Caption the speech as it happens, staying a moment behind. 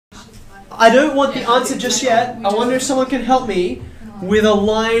I don't want the answer just yet. I wonder if someone can help me with a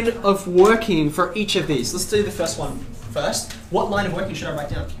line of working for each of these. Let's do the first one first. What line of working should I write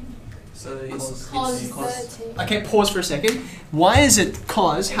down? So it's cos. Okay, pause for a second. Why is it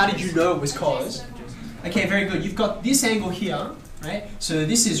cos? How did you know it was cos? Okay, very good. You've got this angle here, right? So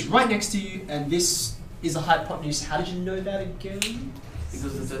this is right next to you, and this is the hypotenuse. How did you know that again?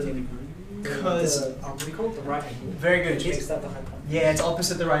 because the 13 degree. Because what do you call it? The right angle. very good. Which makes that the hypotenuse. Yeah, it's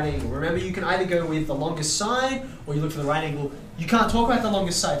opposite the right angle. Remember, you can either go with the longest side, or you look for the right angle. You can't talk about the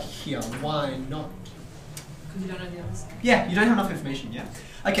longest side here. Why not? Because you don't know the other side. Yeah, you don't have enough information, yeah?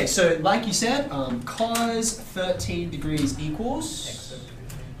 Okay, so like you said, cos 13 degrees equals,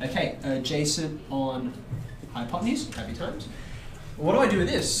 okay, adjacent on hypotenuse, happy times. What do I do with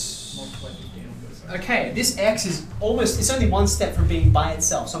this? Okay, this x is almost, it's only one step from being by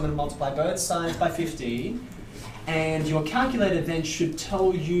itself, so I'm going to multiply both sides by 15, and your calculator then should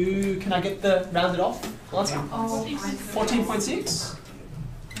tell you, can I get the rounded off answer? 14.6?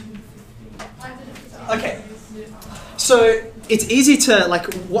 Okay, so it's easy to,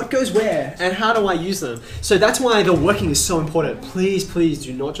 like, what goes where and how do I use them? So that's why the working is so important. Please, please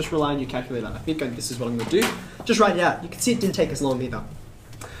do not just rely on your calculator. I think this is what I'm going to do. Just write it out. You can see it didn't take as long either.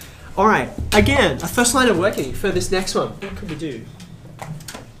 Alright, again, a first line of working for this next one. What could we do?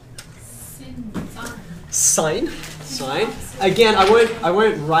 Sine. Sine. Again, I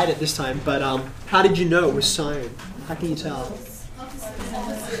won't write it this time, but how did you know it was sine? How can you tell?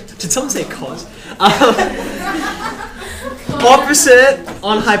 Did someone say cos? Opposite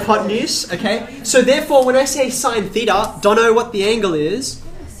on hypotenuse, okay? So therefore, when I say sine theta, don't know what the angle is,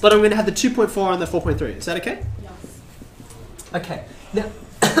 but I'm going to have the 2.4 and the 4.3. Is that okay? Okay. Now,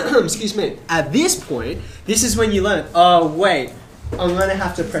 excuse me. At this point, this is when you learn, oh wait, I'm going to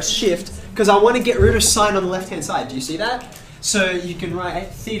have to press shift because I want to get rid of sine on the left-hand side. Do you see that? So you can write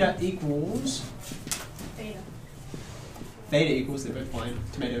theta equals... Theta equals, they're both fine,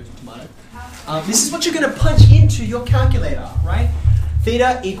 tomato to tomato. This is what you're going to punch into your calculator, right?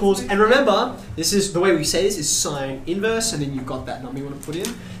 Theta equals, and remember, this is, the way we say this is sine inverse, and then you've got that number you want to put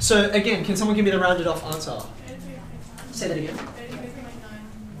in. So again, can someone give me the rounded off answer? Say that again.